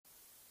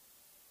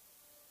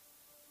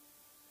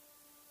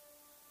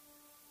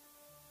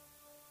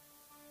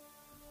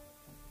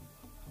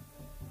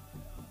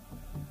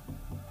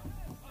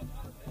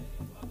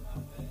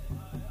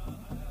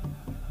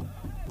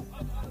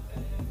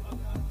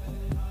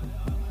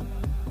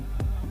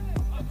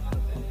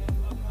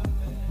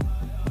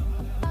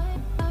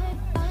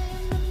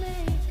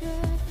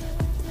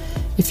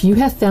If you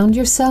have found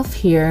yourself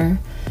here,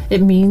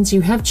 it means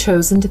you have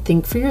chosen to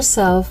think for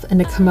yourself and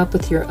to come up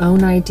with your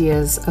own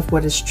ideas of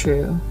what is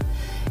true.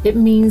 It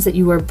means that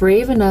you are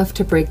brave enough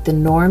to break the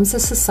norms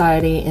of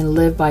society and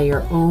live by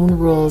your own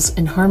rules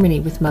in harmony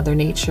with Mother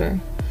Nature.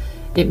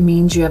 It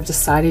means you have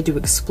decided to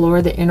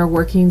explore the inner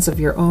workings of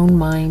your own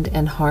mind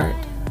and heart.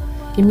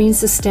 It means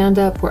to stand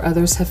up where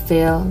others have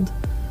failed.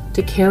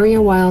 To carry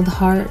a wild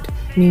heart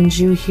means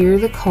you hear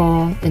the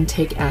call and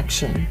take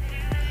action.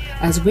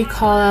 As we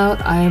call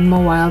out, I am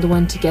a wild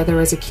one together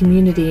as a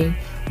community,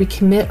 we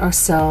commit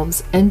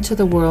ourselves and to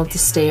the world to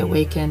stay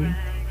awakened.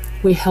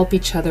 We help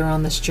each other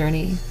on this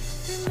journey.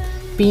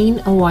 Being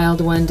a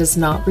wild one does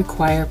not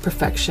require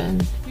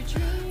perfection,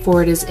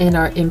 for it is in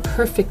our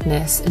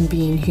imperfectness and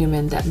being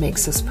human that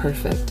makes us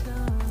perfect.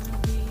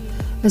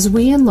 As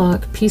we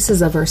unlock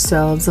pieces of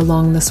ourselves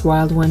along this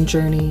wild one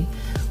journey,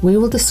 we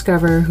will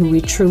discover who we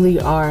truly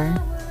are.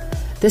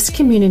 This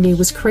community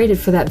was created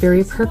for that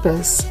very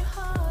purpose.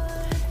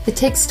 It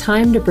takes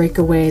time to break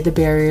away the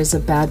barriers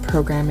of bad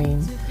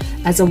programming.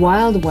 As a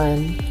wild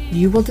one,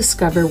 you will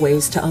discover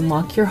ways to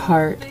unlock your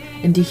heart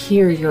and to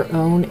hear your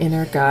own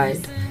inner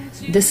guide.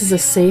 This is a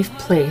safe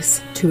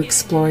place to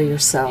explore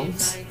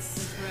yourselves.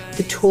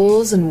 The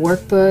tools and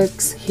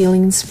workbooks,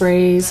 healing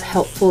sprays,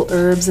 helpful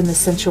herbs and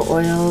essential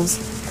oils,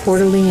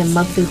 quarterly and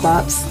monthly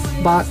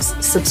box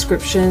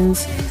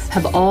subscriptions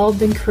have all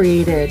been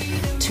created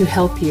to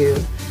help you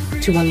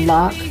to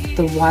unlock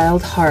the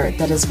wild heart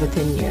that is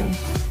within you.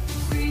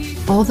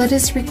 All that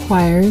is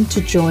required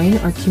to join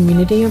our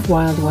community of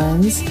wild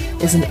ones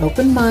is an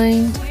open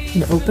mind,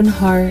 an open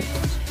heart,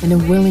 and a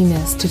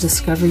willingness to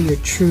discover your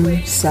true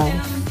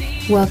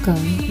self.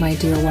 Welcome, my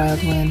dear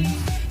wild one.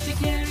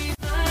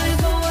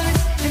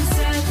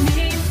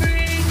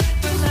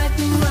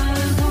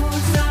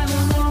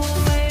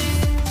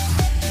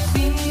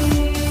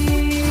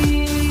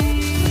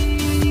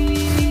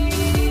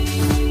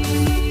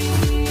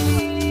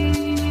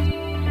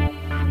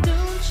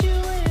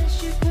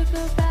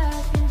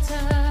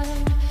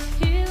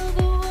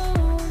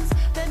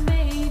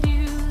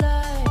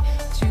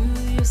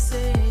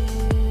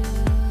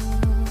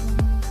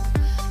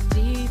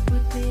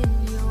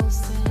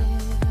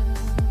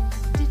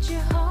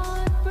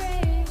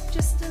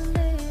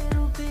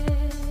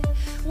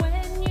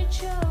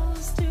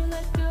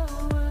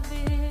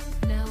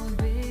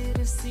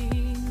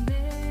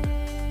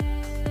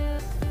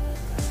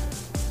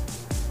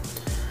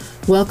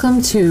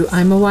 Welcome to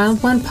I'm a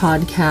Wild One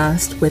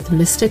podcast with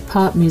mystic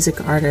pop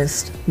music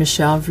artist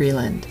Michelle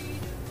Vreeland.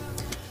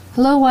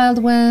 Hello,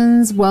 Wild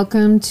Ones.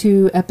 Welcome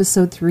to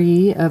episode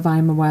 3 of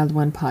I'm a Wild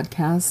One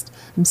podcast.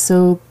 I'm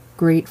so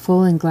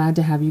grateful and glad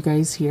to have you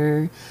guys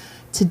here.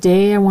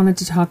 Today, I wanted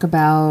to talk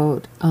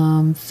about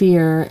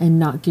fear and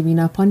not giving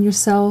up on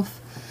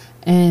yourself,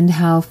 and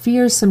how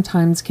fear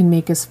sometimes can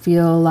make us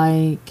feel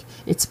like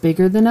it's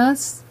bigger than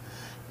us,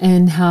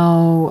 and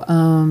how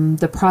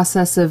the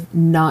process of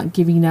not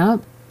giving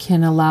up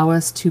can allow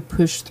us to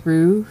push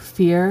through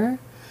fear.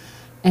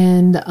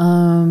 And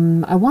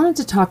I wanted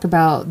to talk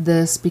about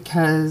this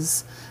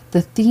because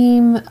the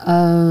theme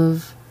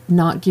of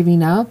not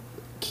giving up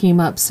came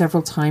up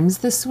several times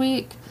this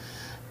week.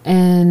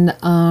 And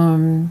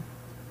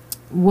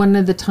one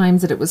of the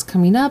times that it was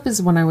coming up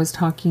is when I was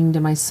talking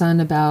to my son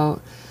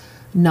about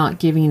not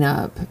giving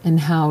up, and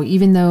how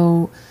even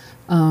though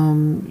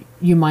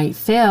you might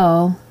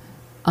fail,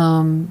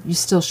 you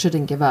still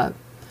shouldn't give up.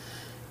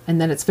 And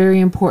that it's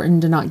very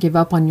important to not give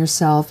up on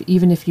yourself,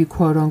 even if you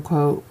quote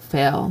unquote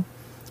fail.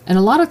 And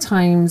a lot of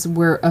times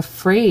we're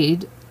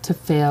afraid to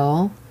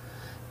fail.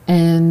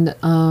 And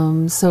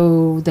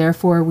so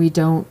therefore we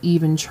don't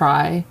even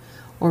try,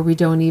 or we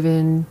don't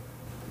even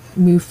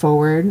move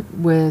forward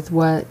with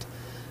what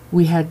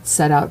we had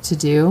set out to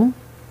do.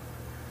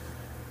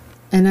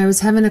 And I was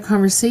having a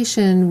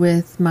conversation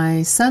with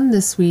my son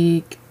this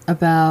week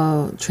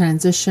about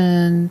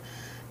transition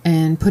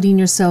and putting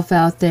yourself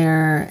out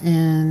there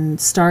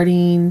and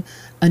starting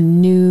a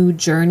new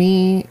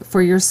journey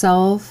for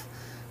yourself,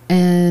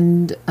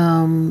 and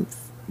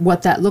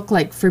what that looked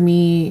like for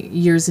me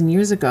years and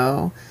years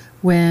ago,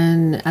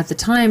 when at the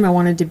time I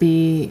wanted to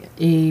be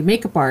a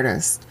makeup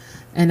artist,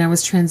 and I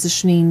was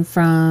transitioning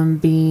from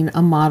being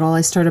a model.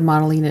 I started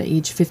modeling at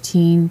age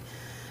 15,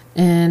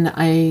 and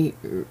I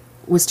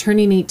was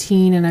turning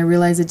 18, and I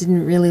realized I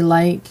didn't really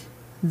like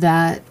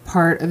that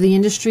part of the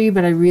industry,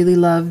 but I really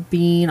loved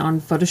being on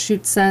photo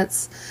shoot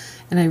sets,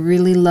 and I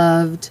really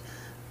loved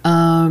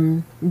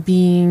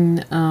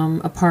being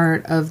a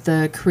part of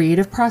the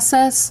creative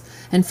process.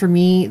 And for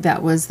me,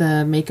 that was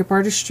the makeup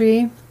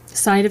artistry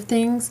side of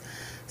things.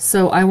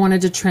 So I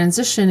wanted to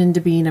transition into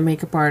being a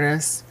makeup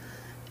artist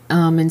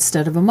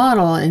instead of a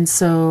model. And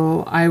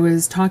so I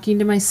was talking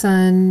to my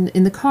son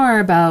in the car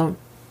about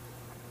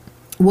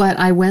what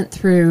I went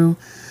through,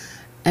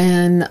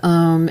 and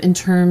in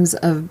terms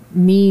of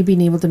me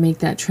being able to make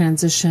that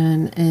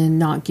transition and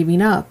not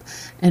giving up,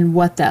 and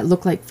what that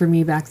looked like for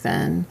me back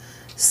then.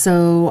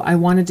 So I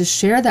wanted to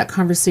share that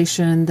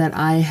conversation that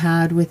I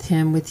had with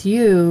him with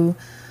you,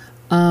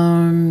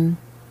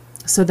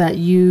 so that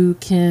you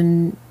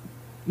can,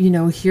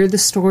 hear the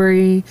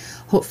story,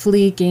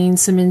 hopefully gain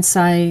some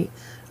insight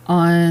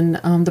on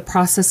the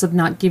process of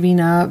not giving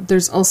up.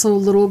 There's also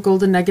little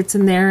golden nuggets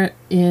in there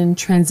in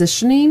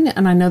transitioning.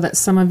 And I know that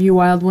some of you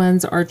wild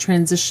ones are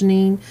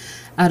transitioning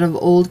out of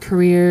old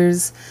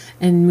careers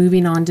and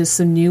moving on to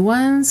some new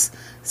ones.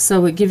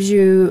 So it gives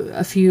you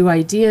a few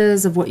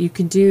ideas of what you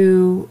can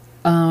do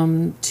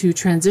to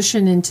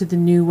transition into the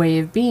new way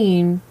of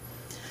being.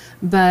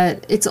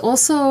 But it's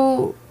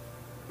also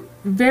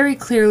very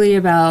clearly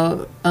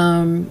about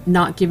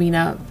not giving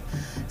up.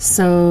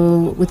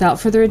 So without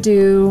further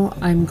ado,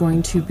 I'm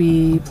going to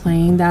be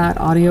playing that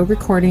audio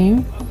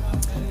recording,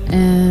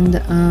 and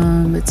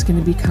it's going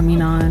to be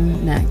coming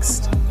on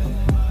next.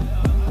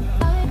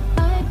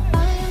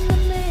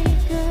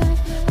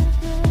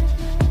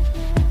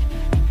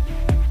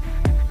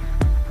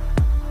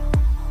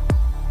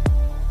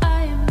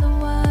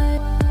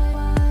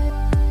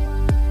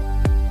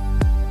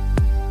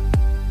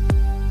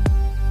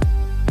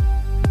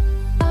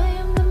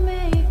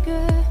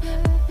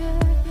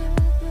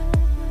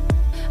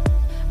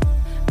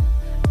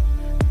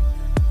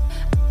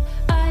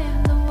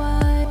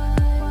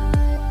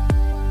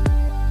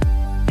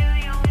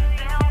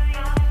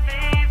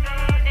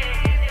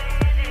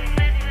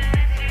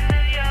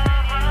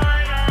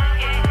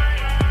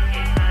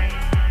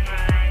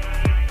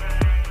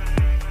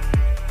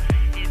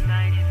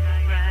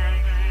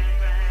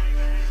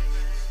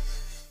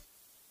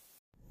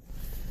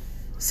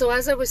 So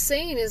as I was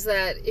saying, is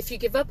that if you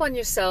give up on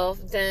yourself,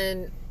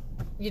 then,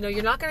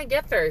 you're not going to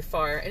get very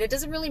far. And it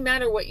doesn't really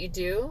matter what you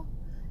do.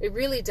 It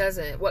really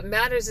doesn't. What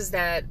matters is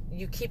that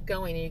you keep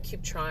going and you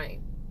keep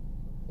trying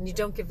and you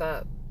don't give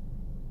up.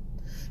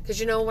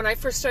 Because, when I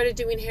first started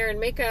doing hair and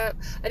makeup,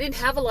 I didn't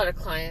have a lot of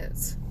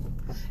clients,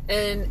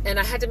 and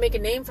I had to make a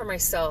name for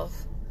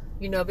myself,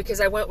 because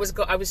I was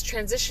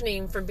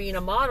transitioning from being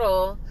a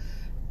model.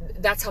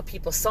 That's how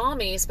people saw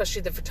me,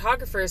 especially the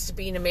photographers, to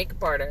being a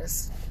makeup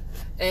artist.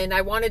 And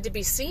I wanted to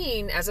be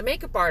seen as a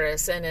makeup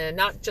artist, and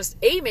not just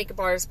a makeup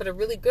artist, but a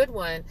really good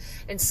one.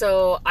 And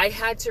so I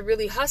had to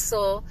really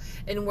hustle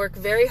and work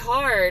very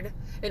hard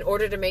in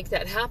order to make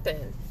that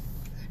happen.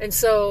 And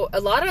so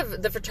a lot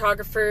of the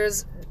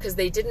photographers, because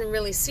they didn't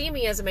really see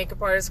me as a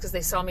makeup artist, because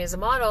they saw me as a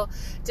model,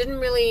 didn't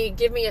really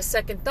give me a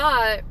second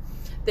thought.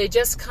 They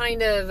just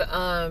kind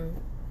of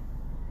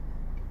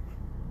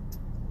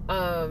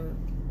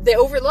they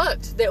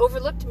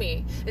overlooked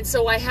me. And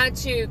so I had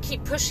to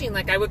keep pushing.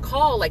 Like I would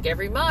call like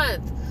every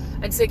month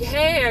and say,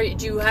 hey,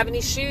 do you have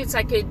any shoots?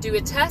 I could do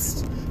a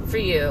test for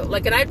you.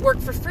 Like, and I'd work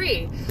for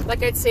free.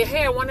 Like I'd say,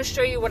 hey, I want to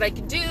show you what I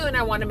can do, and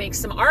I want to make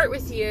some art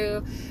with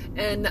you,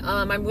 and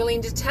I'm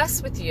willing to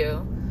test with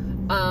you.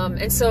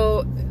 And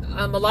so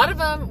a lot of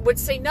them would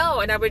say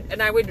no, and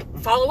I would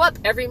follow up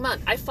every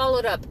month. I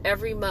followed up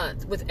every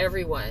month with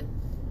everyone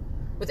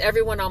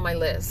on my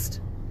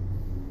list.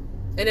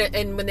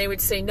 And when they would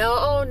say no,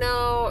 oh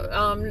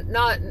no,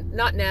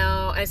 not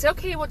now, I say,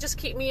 okay, well, just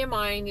keep me in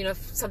mind, if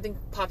something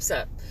pops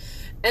up.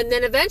 And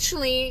then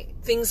eventually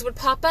things would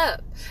pop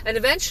up, and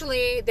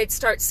eventually they'd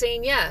start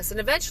saying yes, and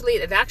eventually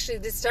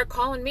they'd start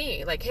calling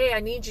me like, hey, I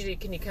need you to,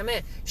 can you come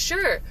in?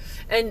 Sure.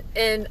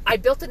 And I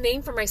built a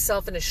name for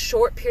myself in a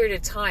short period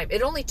of time.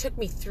 It only took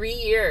me 3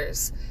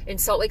 years in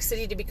Salt Lake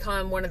City to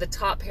become one of the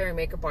top hair and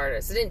makeup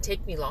artists. It didn't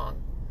take me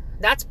long.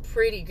 That's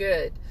pretty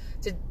good.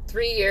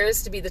 3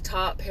 years to be the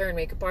top hair and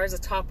makeup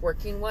artist, the top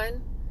working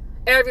one.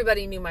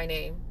 Everybody knew my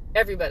name.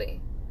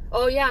 Everybody.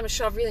 Oh yeah,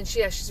 Michelle Vreeland.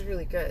 Yeah, she's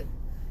really good.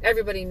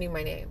 Everybody knew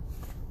my name.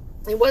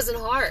 It wasn't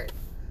hard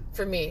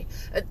for me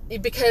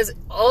because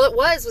all it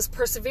was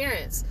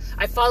perseverance.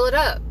 I followed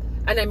up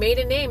and I made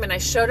a name and I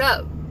showed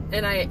up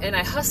and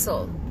I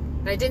hustled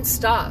and I didn't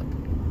stop.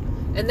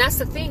 And that's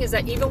the thing, is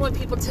that even when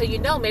people tell you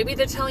no, maybe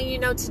they're telling you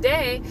no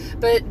today,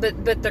 but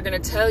they're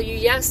going to tell you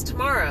yes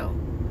tomorrow.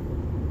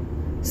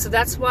 So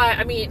that's why,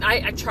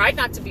 I tried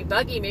not to be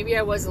buggy. Maybe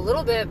I was a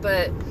little bit,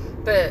 but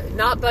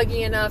not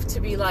buggy enough to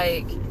be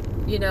like,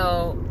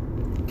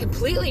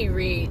 completely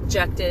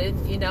rejected,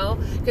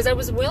 because I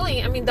was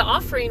willing. The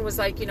offering was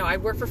like, I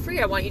work for free.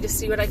 I want you to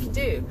see what I can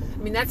do.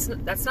 That's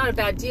not a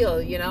bad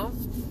deal,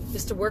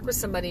 just to work with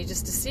somebody,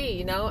 just to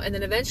see, and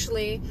then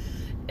eventually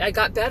I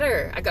got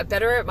better. I got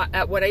better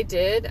at what I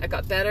did. I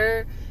got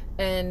better.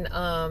 And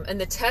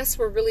the tests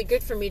were really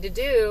good for me to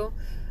do,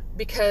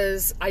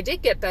 because I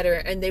did get better,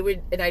 and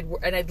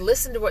I'd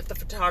listen to what the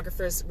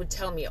photographers would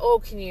tell me. Oh,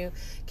 can you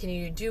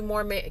do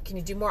more? Can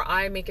you do more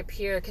eye makeup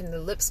here? Can the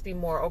lips be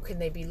more? Oh, can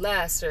they be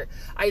less? Or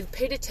I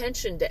paid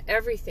attention to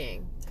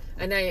everything,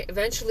 and I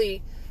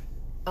eventually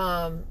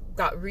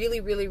got really,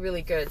 really,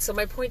 really good. So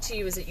my point to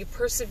you is that you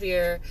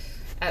persevere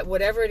at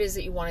whatever it is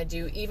that you want to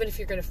do, even if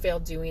you're going to fail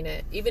doing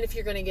it, even if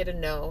you're going to get a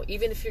no,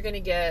 even if you're going to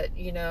get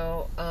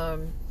a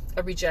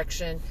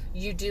rejection.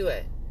 You do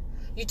it.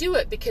 You do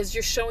it because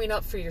you're showing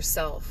up for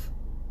yourself,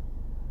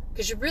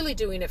 because you're really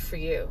doing it for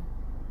you.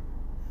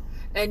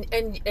 And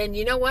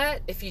you know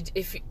what? If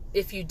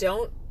you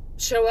don't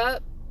show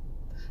up,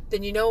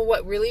 then you know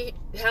what really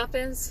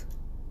happens?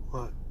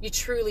 What? You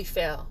truly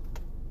fail.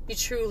 You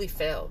truly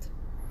failed.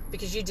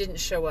 because you didn't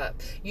show up.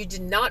 You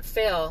did not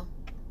fail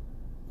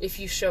if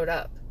you showed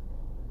up.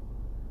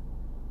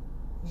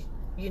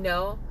 You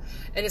know?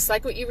 And it's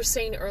like what you were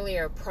saying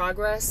earlier.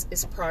 Progress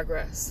is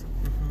progress.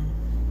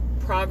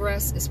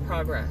 Progress is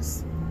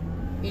progress.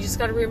 You just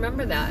got to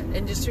remember that.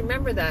 And just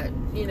remember that,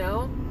 you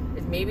know,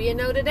 it may be a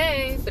no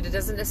today, but it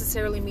doesn't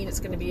necessarily mean it's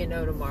going to be a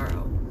no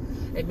tomorrow.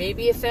 It may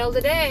be a fail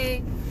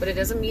today, but it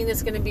doesn't mean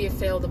it's going to be a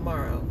fail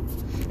tomorrow.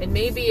 It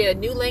may be a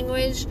new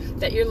language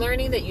that you're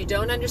learning that you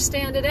don't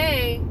understand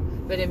today,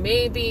 but it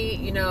may be,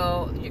 you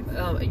know,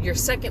 your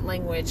second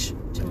language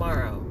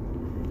tomorrow.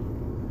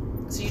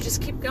 So you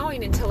just keep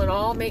going until it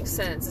all makes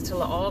sense,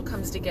 until it all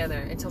comes together,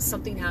 until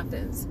something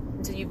happens,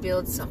 until you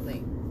build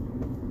something.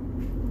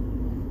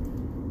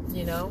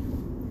 You know?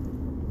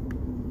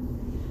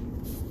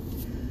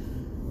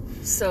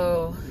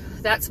 So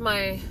those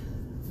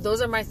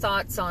are my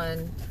thoughts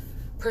on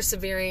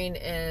persevering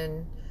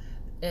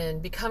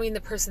and becoming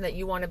the person that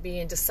you want to be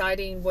and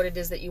deciding what it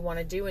is that you want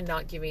to do and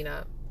not giving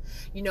up.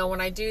 You know,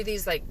 when I do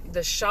these, like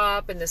the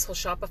shop and this whole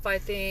Shopify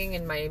thing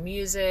and my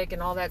music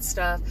and all that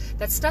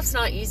stuff's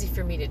not easy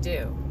for me to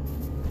do.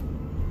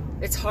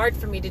 It's hard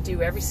for me to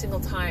do every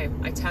single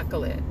time I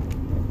tackle it.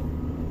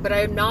 But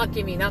I am not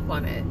giving up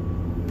on it.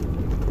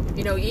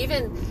 You know,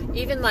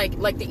 even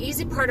like the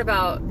easy part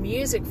about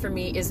music for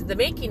me is the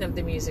making of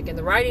the music and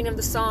the writing of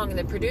the song and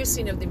the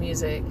producing of the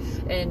music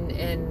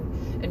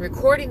and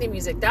recording the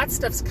music. That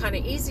stuff's kind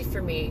of easy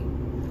for me.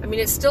 I mean,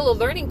 it's still a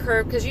learning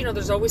curve because, you know,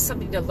 there's always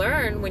something to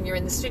learn when you're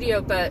in the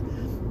studio, but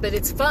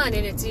it's fun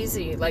and it's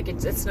easy. Like it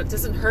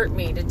doesn't hurt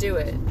me to do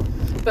it.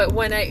 But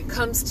when it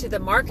comes to the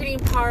marketing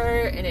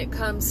part and it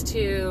comes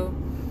to,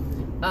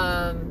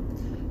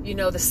 you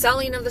know, the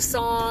selling of the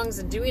songs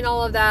and doing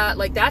all of that,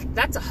 like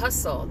that's a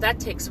hustle. That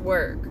takes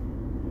work.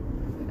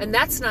 And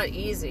that's not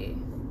easy.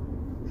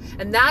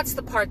 And that's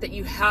the part that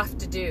you have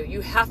to do.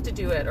 You have to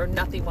do it or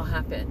nothing will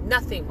happen.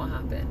 Nothing will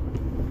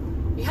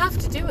happen. You have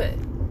to do it.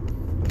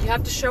 You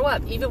have to show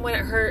up, even when it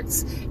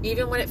hurts,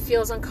 even when it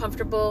feels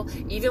uncomfortable,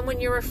 even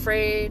when you're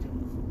afraid.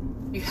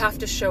 You have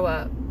to show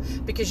up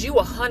because you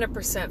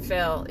 100%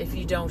 fail if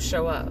you don't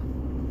show up.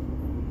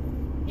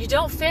 You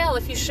don't fail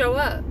if you show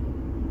up,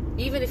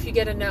 even if you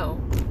get a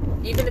no,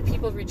 even if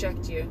people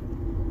reject you.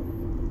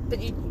 But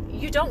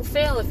you don't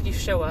fail if you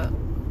show up.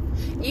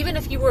 Even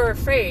if you were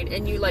afraid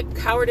and you like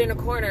cowered in a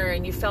corner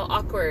and you felt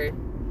awkward,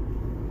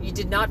 you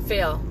did not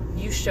fail.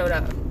 You showed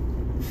up.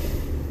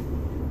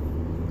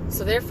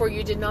 So therefore,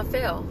 you did not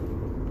fail.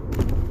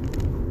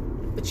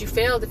 But you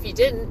failed if you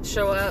didn't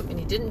show up and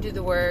you didn't do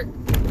the work.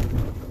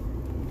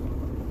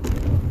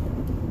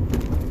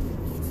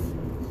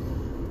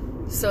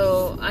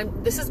 So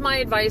this is my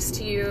advice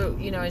to you,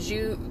 you know, as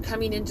you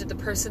coming into the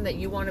person that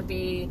you want to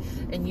be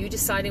and you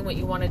deciding what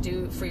you want to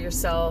do for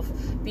yourself.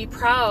 Be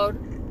proud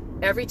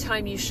every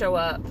time you show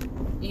up,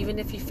 even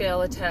if you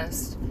fail a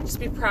test. Just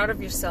be proud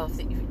of yourself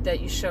that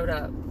you showed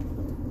up.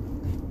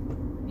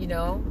 You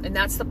know, and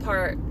that's the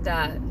part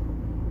that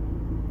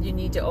you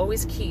need to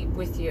always keep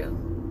with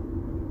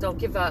you. Don't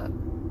give up.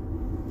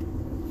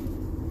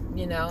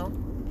 You know?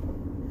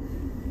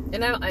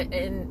 And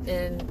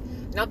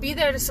I'll be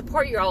there to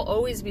support you. I'll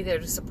always be there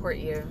to support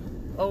you.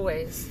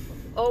 Always.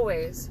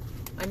 Always.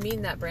 I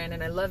mean that,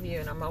 Brandon. I love you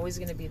and I'm always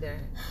going to be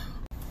there.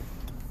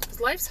 'Cause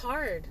life's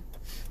hard.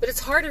 But it's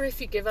harder if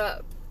you give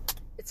up.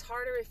 It's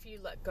harder if you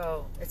let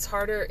go. It's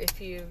harder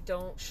if you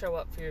don't show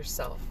up for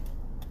yourself.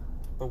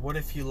 But what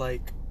if you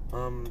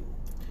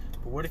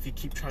but what if you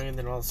keep trying and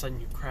then all of a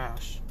sudden you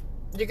crash?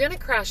 You're going to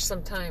crash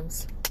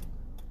sometimes.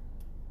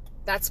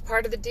 That's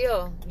part of the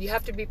deal. You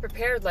have to be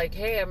prepared. Like,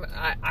 hey,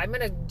 I'm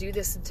going to do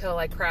this until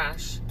I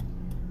crash.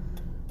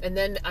 And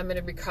then I'm going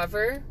to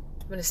recover.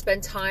 I'm going to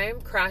spend time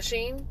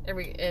crashing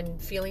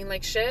and feeling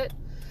like shit.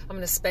 I'm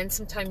going to spend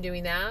some time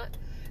doing that.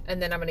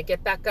 And then I'm going to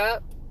get back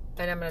up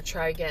and I'm going to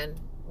try again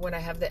when I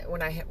have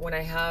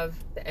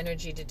the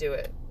energy to do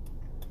it.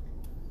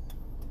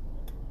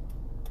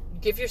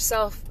 Give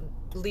yourself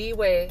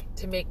leeway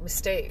to make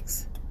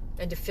mistakes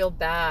and to feel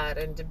bad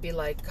and to be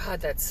like,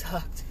 God, that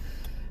sucked.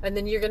 And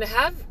then you're going to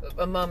have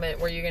a moment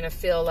where you're going to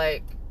feel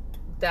like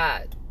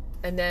that.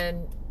 And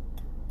then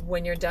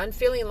when you're done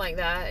feeling like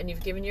that and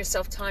you've given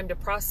yourself time to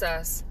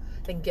process,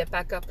 then get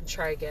back up and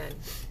try again.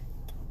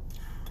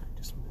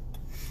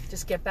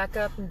 Just get back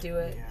up and do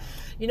it. Yeah.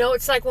 You know,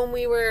 it's like when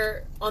we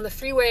were on the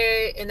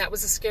freeway and that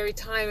was a scary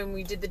time and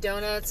we did the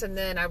donuts and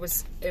then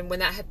when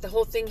the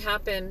whole thing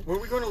happened. Were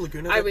we going to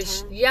Laguna that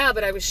time? Yeah,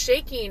 but I was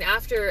shaking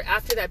after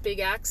that big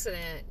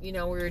accident. You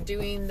know, we were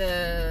doing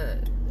the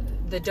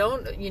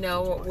donut, you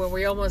know, where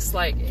we almost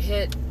like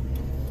hit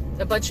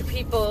a bunch of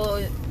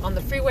people on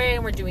the freeway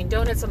and we're doing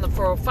donuts on the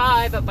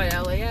 405 up by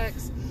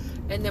LAX.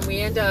 And then we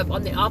end up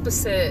on the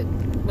opposite,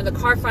 when the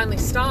car finally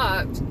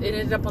stopped, it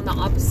ended up on the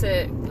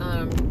opposite,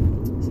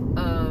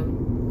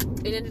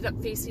 it ended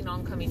up facing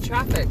oncoming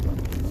traffic.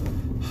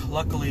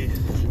 Luckily,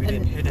 we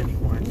didn't hit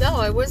anyone. No,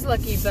 I was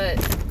lucky, but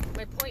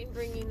my point in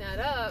bringing that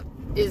up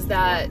is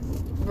that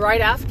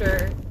right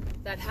after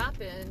that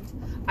happened,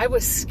 I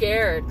was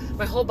scared.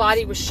 My whole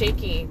body was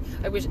shaking.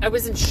 I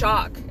was in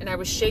shock, and I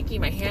was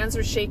shaking. My hands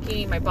were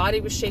shaking. My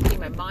body was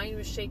shaking. My mind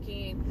was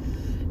shaking.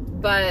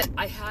 But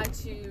I had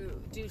to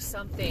do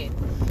something.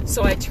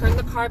 So I turned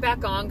the car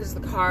back on because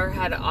the car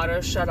had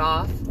auto shut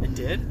off. It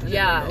did?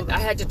 Yeah, I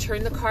had to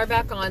turn the car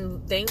back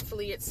on.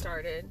 Thankfully, it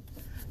started.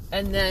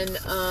 And then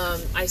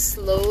I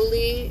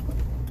slowly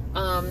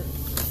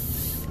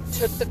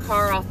took the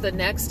car off the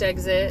next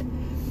exit.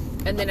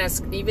 And then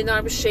even though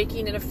I was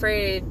shaking and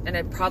afraid, and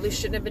I probably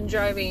shouldn't have been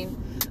driving,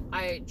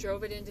 I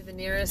drove it into the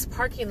nearest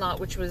parking lot,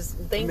 which was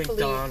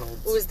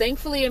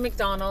thankfully a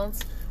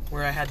McDonald's.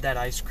 Where I had that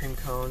ice cream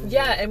cone.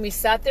 Yeah, and we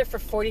sat there for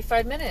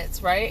 45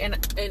 minutes, right?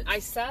 And I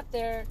sat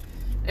there,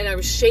 and I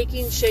was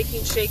shaking,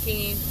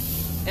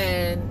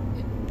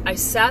 and I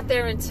sat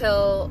there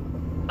until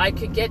I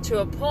could get to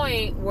a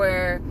point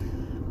where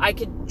I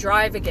could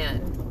drive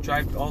again.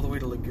 Drive all the way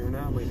to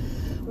Laguna? Wait.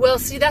 Well,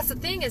 see, that's the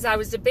thing is I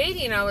was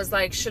debating. I was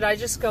like, should I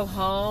just go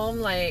home?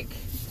 Like,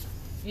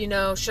 you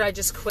know, should I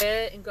just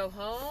quit and go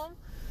home?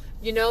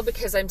 You know,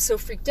 because I'm so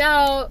freaked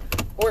out.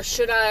 Or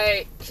should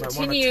I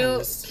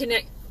continue? Can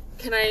I?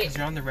 Because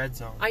you're on the red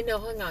zone. I know.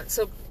 Hang on.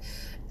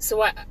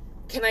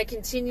 Can I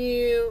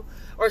continue,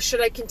 or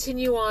should I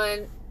continue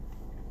on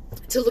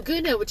to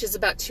Laguna, which is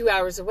about 2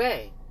 hours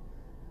away?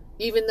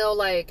 Even though,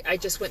 like, I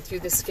just went through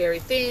this scary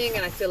thing,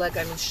 and I feel like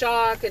I'm in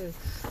shock, and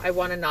I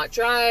want to not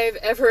drive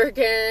ever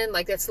again.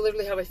 Like, that's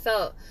literally how I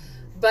felt.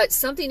 But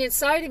something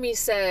inside of me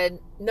said,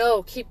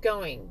 no, keep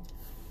going.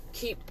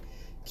 Keep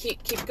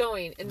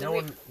going. And no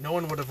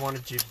one would have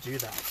wanted you to do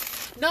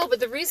that. No, but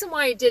the reason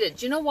why I did it,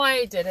 do you know why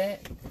I did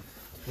it?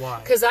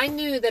 Why? Because I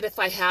knew that if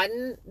I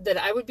hadn't, that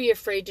I would be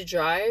afraid to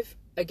drive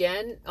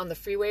again on the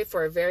freeway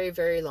for a very,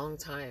 very long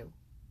time.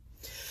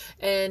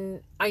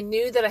 And I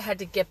knew that I had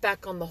to get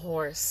back on the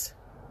horse.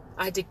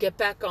 I had to get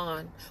back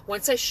on.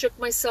 Once I shook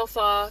myself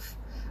off,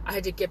 I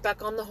had to get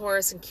back on the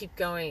horse and keep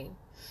going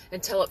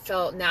until it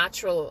felt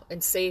natural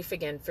and safe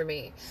again for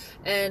me.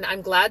 And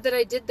I'm glad that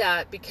I did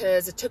that,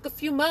 because it took a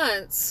few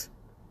months.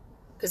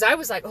 Because I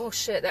was like, oh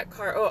shit, that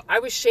car. Oh, I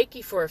was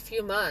shaky for a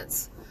few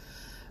months.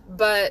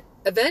 But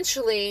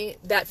eventually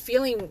that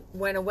feeling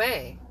went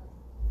away.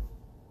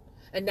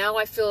 And now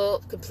I feel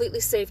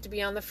completely safe to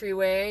be on the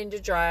freeway and to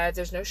drive.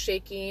 There's no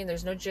shaking.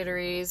 There's no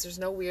jitteries. There's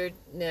no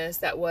weirdness.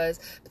 But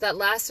that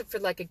lasted for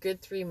like a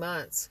good 3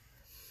 months.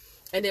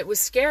 And it was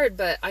scared,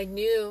 but I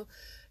knew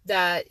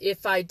that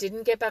if I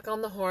didn't get back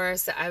on the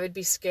horse, that I would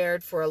be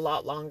scared for a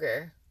lot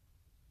longer.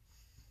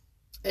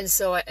 And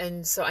so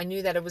I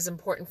knew that it was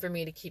important for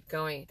me to keep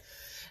going.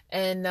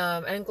 And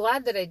I'm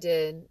glad that I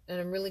did. And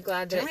I'm really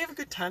glad that... Didn't we have a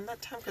good time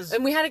that time?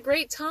 And we had a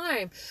great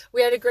time.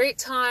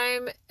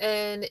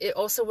 And it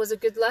also was a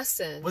good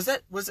lesson. Was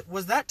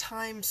that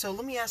time... So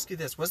let me ask you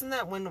this. Wasn't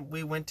that when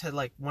we went to,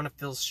 like, one of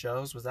Phil's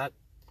shows? Was that...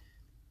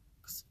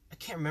 I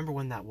can't remember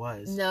when that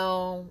was.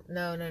 No.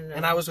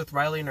 And I was with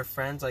Riley and her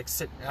friends. I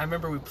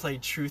remember we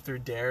played Truth or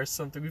Dare or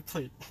something.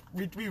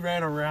 We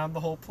ran around the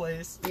whole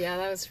place. Yeah,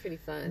 that was pretty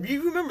fun.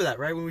 You remember that,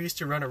 right? When we used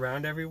to run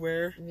around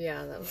everywhere?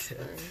 Yeah, that was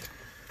fun.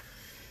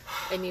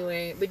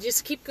 Anyway, but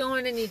just keep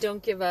going, and you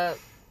don't give up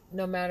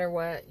no matter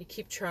what. You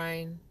keep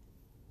trying,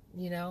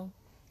 you know?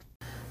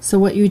 So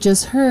what you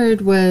just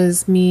heard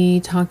was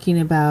me talking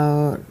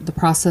about the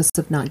process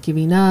of not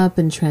giving up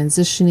and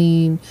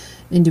transitioning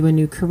into a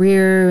new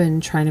career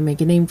and trying to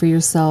make a name for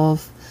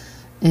yourself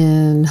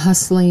and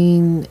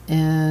hustling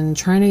and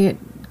trying to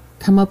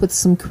come up with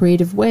some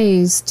creative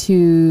ways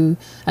to,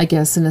 I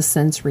guess, in a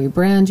sense,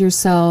 rebrand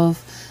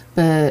yourself,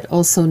 but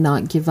also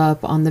not give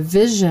up on the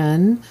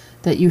vision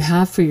that you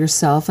have for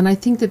yourself. And I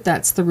think that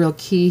that's the real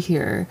key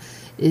here,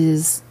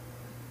 is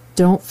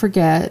don't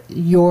forget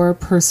your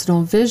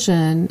personal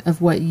vision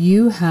of what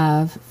you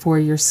have for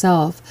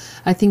yourself.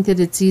 I think that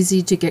it's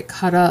easy to get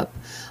caught up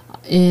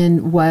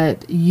in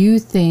what you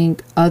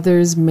think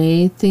others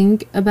may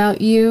think about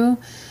you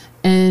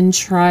and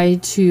try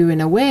to,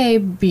 in a way,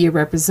 be a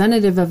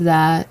representative of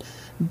that.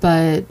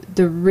 But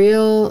the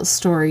real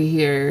story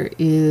here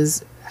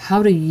is,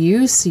 how do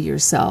you see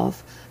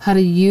yourself? How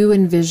do you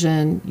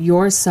envision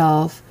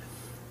yourself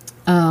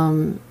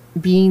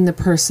being the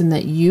person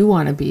that you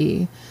want to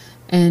be,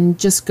 and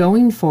just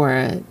going for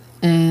it,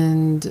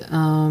 and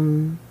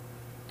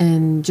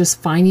just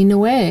finding a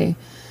way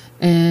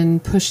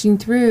and pushing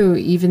through,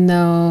 even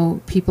though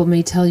people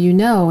may tell you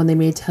no, and they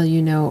may tell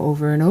you no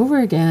over and over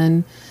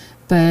again.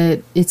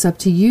 But it's up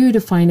to you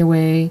to find a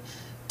way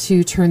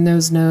to turn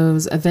those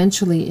no's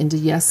eventually into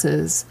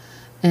yeses.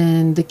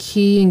 And the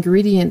key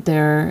ingredient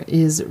there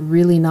is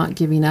really not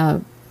giving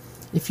up.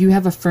 If you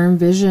have a firm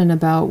vision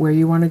about where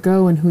you want to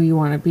go and who you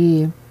want to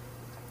be,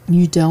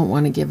 you don't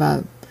want to give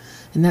up.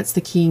 And that's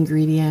the key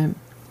ingredient.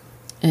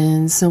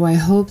 And so I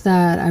hope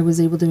that I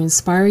was able to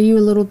inspire you a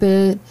little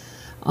bit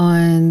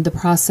on the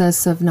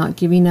process of not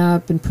giving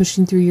up and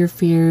pushing through your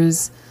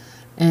fears,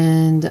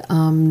 and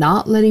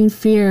not letting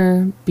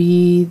fear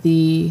be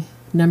the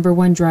number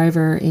one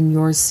driver in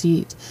your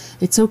seat.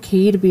 It's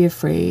okay to be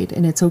afraid,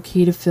 and it's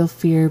okay to feel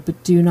fear,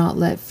 but do not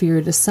let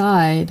fear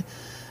decide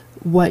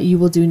what you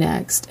will do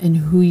next and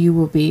who you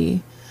will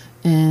be.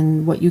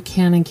 and what you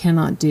can and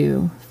cannot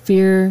do.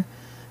 Fear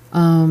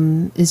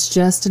is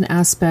just an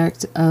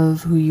aspect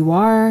of who you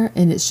are,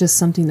 and it's just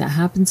something that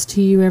happens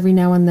to you every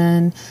now and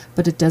then,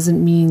 but it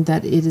doesn't mean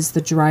that it is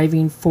the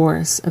driving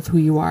force of who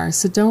you are.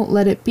 So don't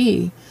let it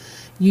be.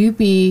 You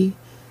be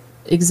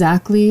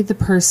exactly the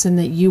person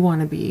that you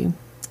want to be.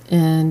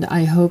 And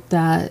I hope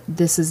that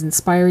this has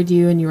inspired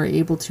you and you are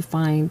able to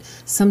find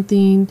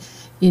something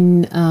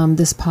in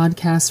this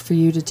podcast for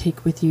you to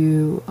take with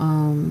you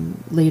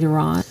later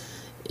on.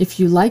 If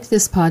you like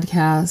this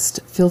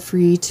podcast, feel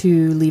free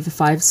to leave a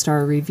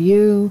 5-star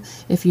review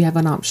if you have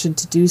an option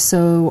to do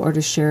so, or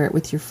to share it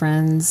with your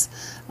friends.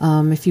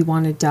 If you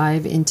want to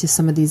dive into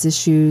some of these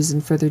issues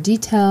in further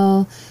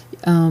detail,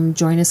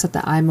 join us at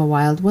the I'm a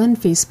Wild One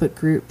Facebook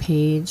group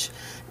page,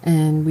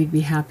 and we'd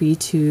be happy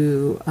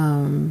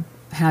to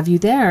have you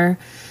there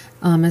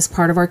as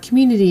part of our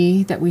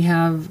community that we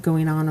have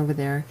going on over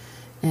there.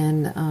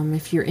 And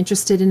if you're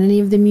interested in any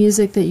of the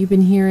music that you've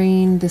been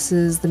hearing, this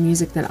is the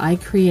music that I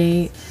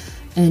create.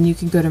 And you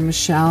can go to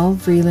Michelle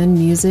Vreeland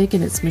Music,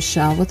 and it's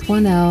Michelle with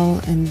 1 L,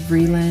 and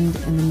Vreeland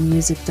and the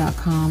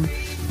music.com.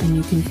 And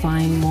you can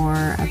find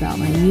more about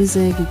my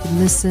music. You can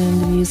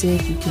listen to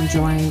music. You can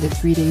join the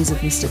 3 days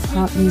of Mystic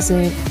Pop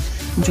Music,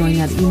 join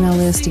that email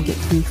list and get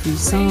 3 free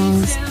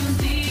songs.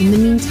 In the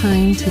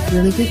meantime, take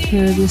really good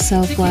care of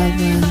yourself, Wild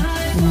One,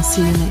 and we'll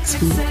see you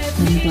next week.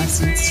 Many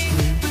blessings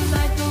to you.